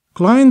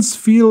 Clients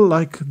feel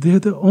like they're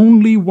the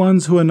only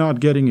ones who are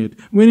not getting it,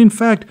 when in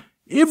fact,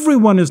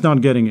 everyone is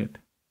not getting it.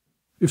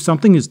 If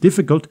something is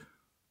difficult,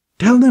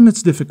 tell them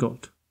it's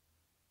difficult.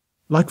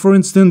 Like for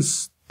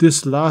instance,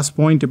 this last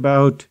point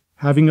about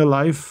having a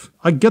life.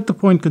 I get the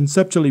point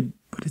conceptually,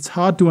 but it's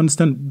hard to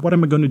understand what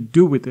am I going to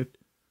do with it.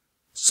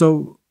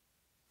 So,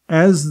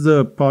 as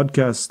the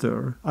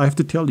podcaster, I have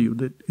to tell you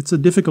that it's a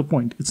difficult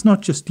point. It's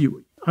not just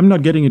you. I'm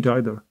not getting it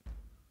either.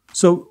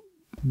 So,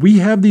 we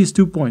have these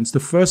 2 points. The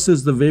first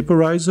is the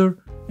vaporizer,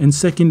 and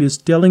second is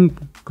telling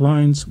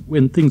clients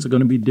when things are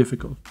going to be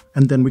difficult.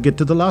 And then we get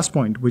to the last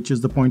point, which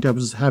is the point I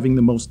was having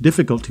the most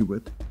difficulty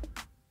with.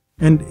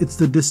 And it's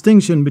the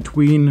distinction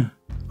between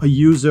a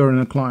user and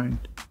a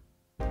client.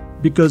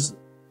 Because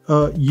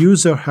a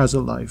user has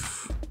a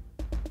life.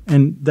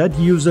 And that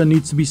user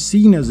needs to be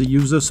seen as a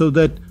user so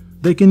that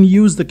they can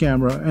use the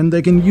camera and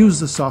they can use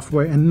the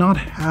software and not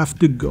have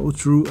to go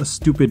through a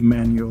stupid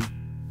manual.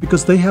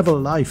 Because they have a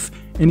life,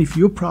 and if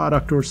your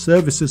product or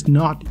service is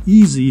not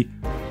easy,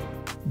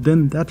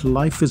 then that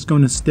life is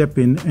going to step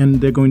in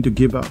and they're going to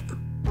give up.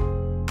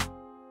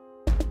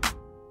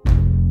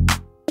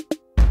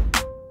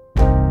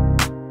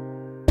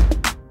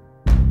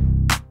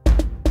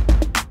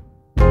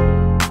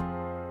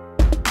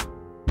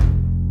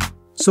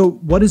 So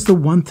what is the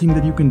one thing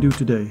that you can do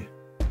today?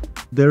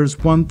 There's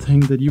one thing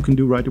that you can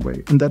do right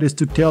away, and that is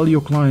to tell your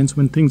clients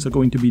when things are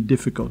going to be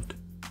difficult.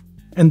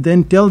 And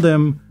then tell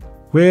them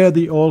where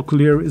the all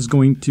clear is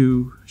going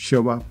to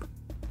show up.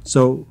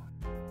 So,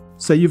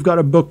 say you've got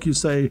a book, you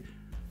say,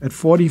 at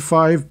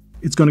 45,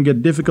 it's going to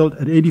get difficult.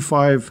 At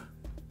 85,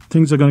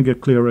 things are going to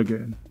get clear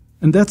again.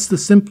 And that's the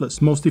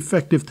simplest, most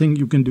effective thing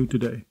you can do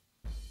today.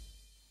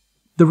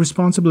 The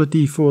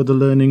responsibility for the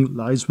learning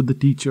lies with the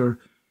teacher.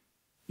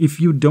 If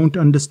you don't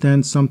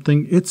understand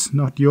something, it's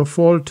not your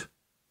fault.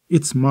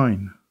 It's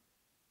mine.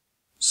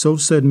 So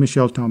said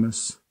Michelle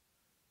Thomas.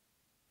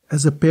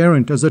 As a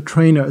parent, as a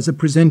trainer, as a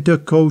presenter,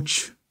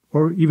 coach,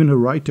 or even a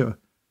writer,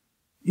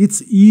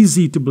 it's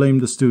easy to blame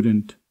the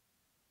student.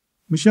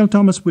 Michelle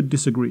Thomas would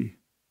disagree.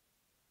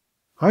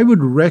 I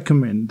would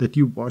recommend that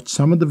you watch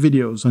some of the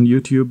videos on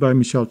YouTube by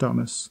Michelle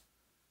Thomas.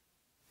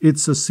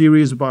 It's a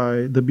series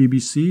by the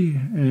BBC,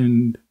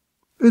 and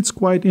it's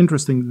quite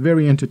interesting,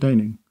 very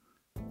entertaining.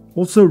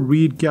 Also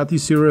read Kathy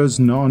Sierra's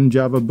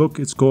non-Java book.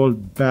 It's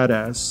called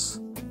Badass,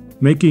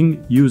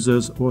 Making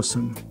Users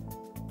Awesome.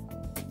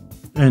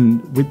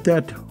 And with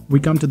that, we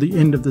come to the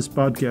end of this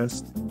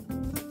podcast.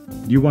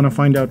 Do you want to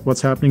find out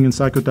what's happening in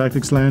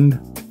psychotactics land?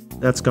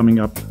 That's coming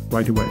up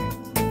right away.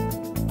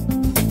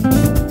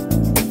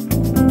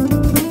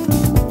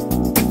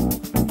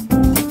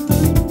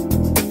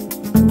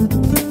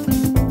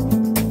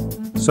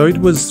 So it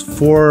was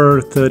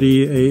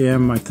 4:30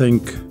 a.m., I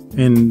think,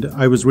 and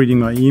I was reading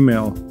my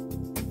email.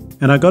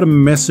 And I got a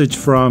message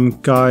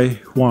from Kai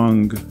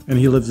Huang, and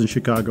he lives in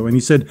Chicago. And he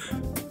said,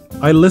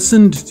 I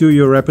listened to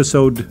your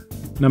episode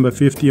number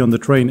 50 on the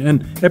train.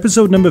 And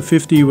episode number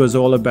 50 was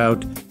all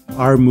about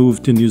our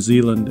move to New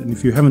Zealand. And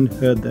if you haven't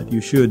heard that,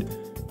 you should.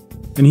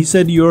 And he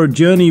said your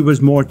journey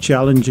was more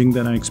challenging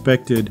than I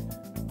expected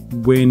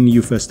when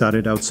you first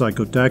started out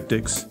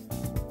psychotactics.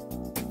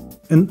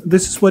 And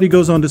this is what he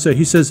goes on to say.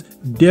 He says,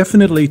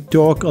 definitely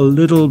talk a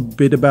little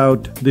bit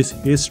about this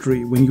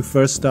history when you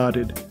first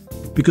started,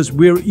 because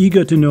we're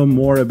eager to know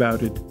more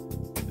about it.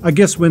 I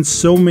guess when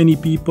so many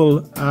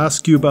people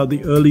ask you about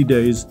the early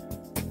days,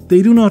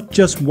 they do not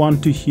just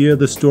want to hear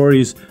the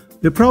stories.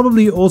 They're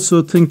probably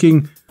also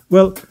thinking,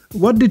 well,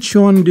 what did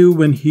Sean do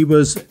when he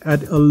was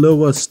at a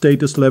lower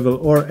status level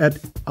or at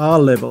our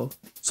level?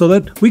 So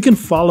that we can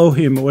follow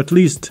him or at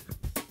least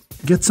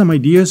get some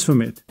ideas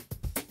from it.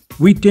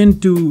 We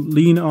tend to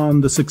lean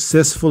on the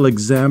successful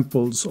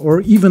examples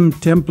or even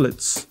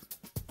templates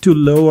to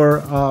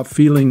lower our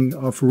feeling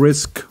of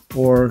risk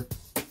or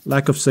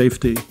lack of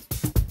safety.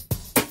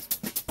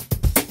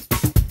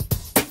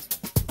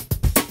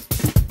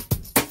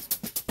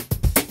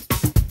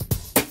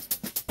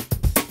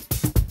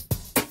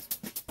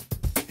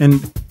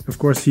 And Of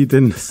course, he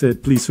then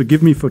said, please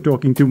forgive me for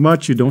talking too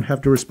much. You don't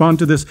have to respond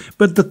to this.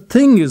 But the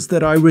thing is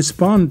that I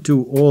respond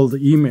to all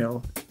the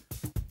email.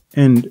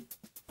 And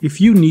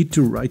if you need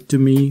to write to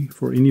me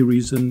for any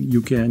reason,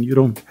 you can. You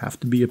don't have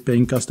to be a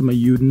paying customer.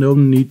 You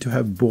don't need to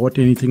have bought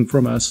anything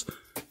from us.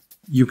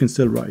 You can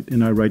still write,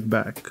 and I write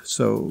back.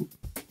 So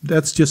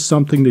that's just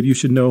something that you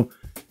should know.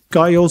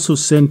 Guy also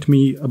sent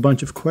me a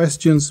bunch of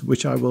questions,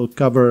 which I will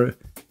cover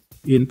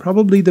in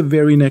probably the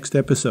very next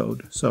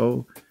episode.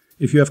 So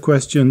if you have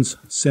questions,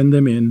 send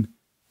them in,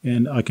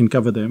 and I can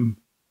cover them.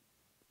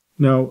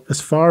 Now, as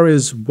far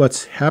as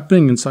what's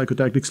happening in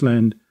psychotactics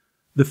land,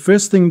 the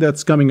first thing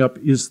that's coming up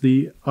is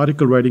the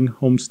article writing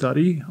home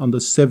study on the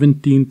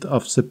 17th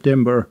of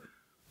September.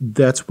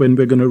 That's when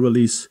we're going to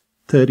release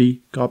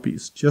 30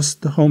 copies.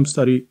 Just the home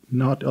study,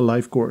 not a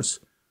live course.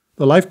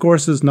 The live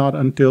course is not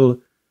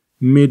until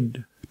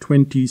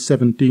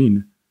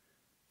mid-2017.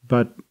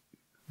 But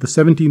the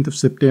 17th of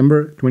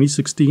September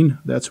 2016,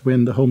 that's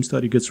when the home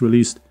study gets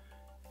released.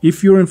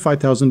 If you're in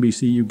 5000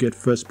 BC, you get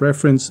first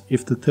preference.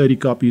 If the 30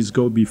 copies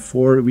go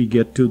before we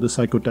get to the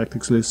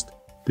psychotactics list,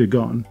 they're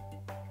gone.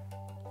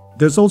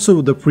 There's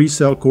also the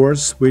pre-sale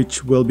course,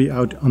 which will be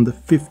out on the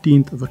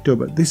 15th of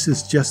October. This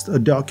is just a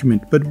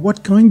document, but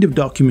what kind of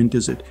document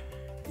is it?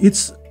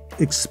 It's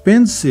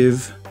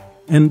expensive,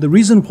 and the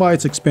reason why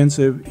it's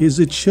expensive is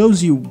it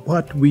shows you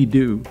what we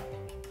do.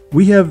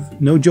 We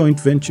have no joint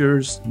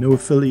ventures, no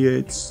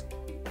affiliates,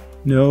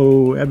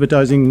 no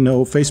advertising,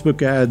 no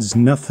Facebook ads,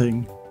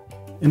 nothing.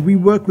 And we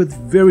work with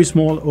very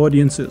small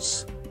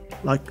audiences,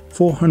 like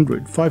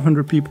 400,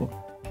 500 people.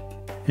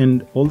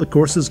 And all the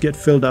courses get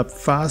filled up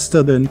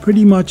faster than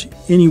pretty much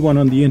anyone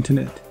on the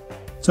internet.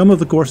 Some of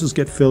the courses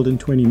get filled in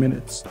 20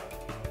 minutes.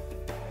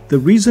 The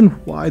reason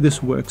why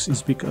this works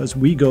is because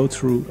we go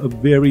through a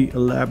very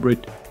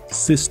elaborate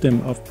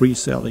system of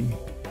pre-selling.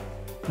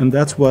 And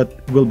that's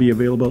what will be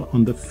available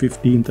on the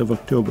 15th of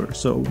October.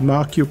 So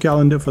mark your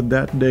calendar for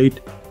that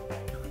date.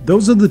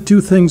 Those are the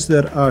two things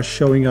that are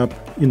showing up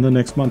in the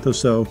next month or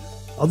so.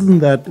 Other than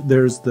that,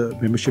 there's the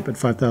membership at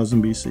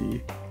 5000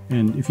 BC.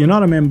 And if you're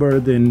not a member,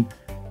 then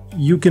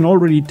you can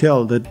already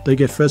tell that they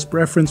get first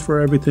preference for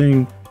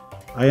everything.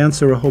 I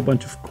answer a whole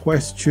bunch of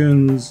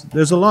questions.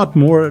 There's a lot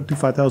more to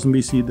 5000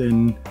 BC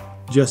than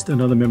just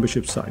another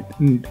membership site.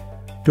 And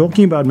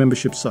talking about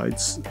membership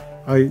sites,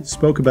 I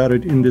spoke about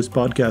it in this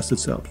podcast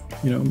itself.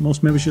 You know,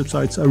 most membership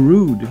sites are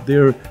rude.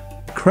 They're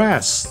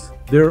crass.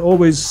 They're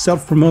always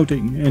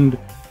self-promoting. And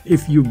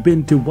if you've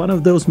been to one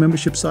of those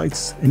membership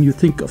sites and you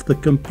think of the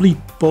complete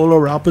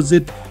polar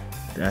opposite,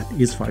 that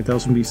is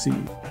 5000 BC.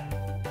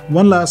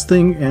 One last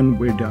thing and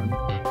we're done.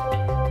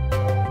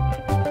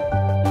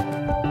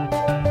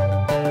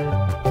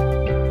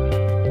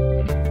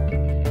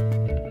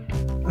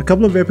 A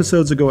couple of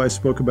episodes ago, I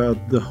spoke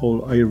about the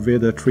whole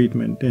Ayurveda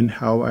treatment and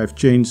how I've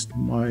changed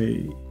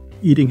my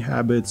eating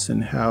habits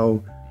and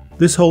how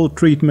this whole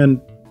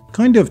treatment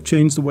kind of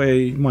changed the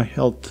way my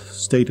health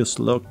status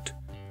looked.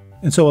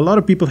 And so a lot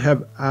of people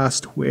have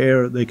asked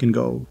where they can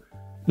go.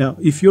 Now,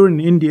 if you're in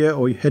India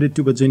or you're headed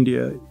towards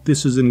India,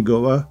 this is in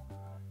Goa,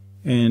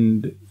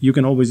 and you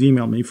can always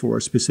email me for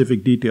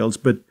specific details.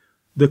 But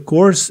the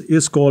course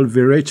is called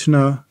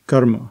Virechana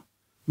Karma,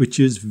 which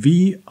is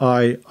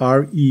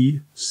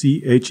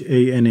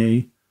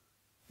Virecchana,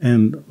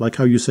 and like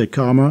how you say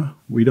karma,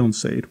 we don't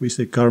say it, we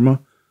say karma,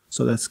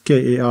 so that's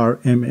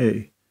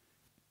Karma.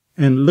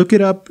 And look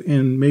it up,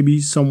 and maybe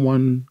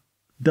someone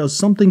does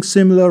something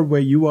similar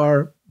where you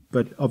are,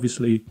 but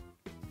obviously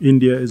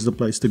India is the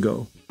place to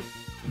go.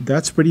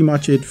 That's pretty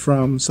much it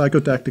from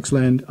Psychotactics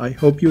Land. I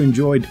hope you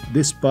enjoyed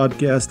this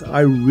podcast. I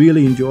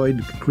really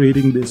enjoyed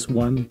creating this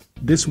one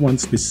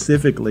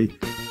specifically,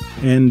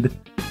 and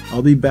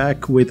I'll be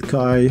back with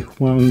Kai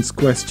Huang's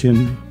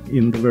question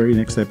in the very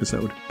next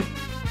episode.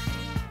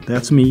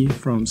 That's me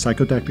from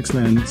Psychotactics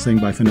Land saying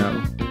bye for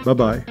now.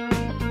 Bye-bye.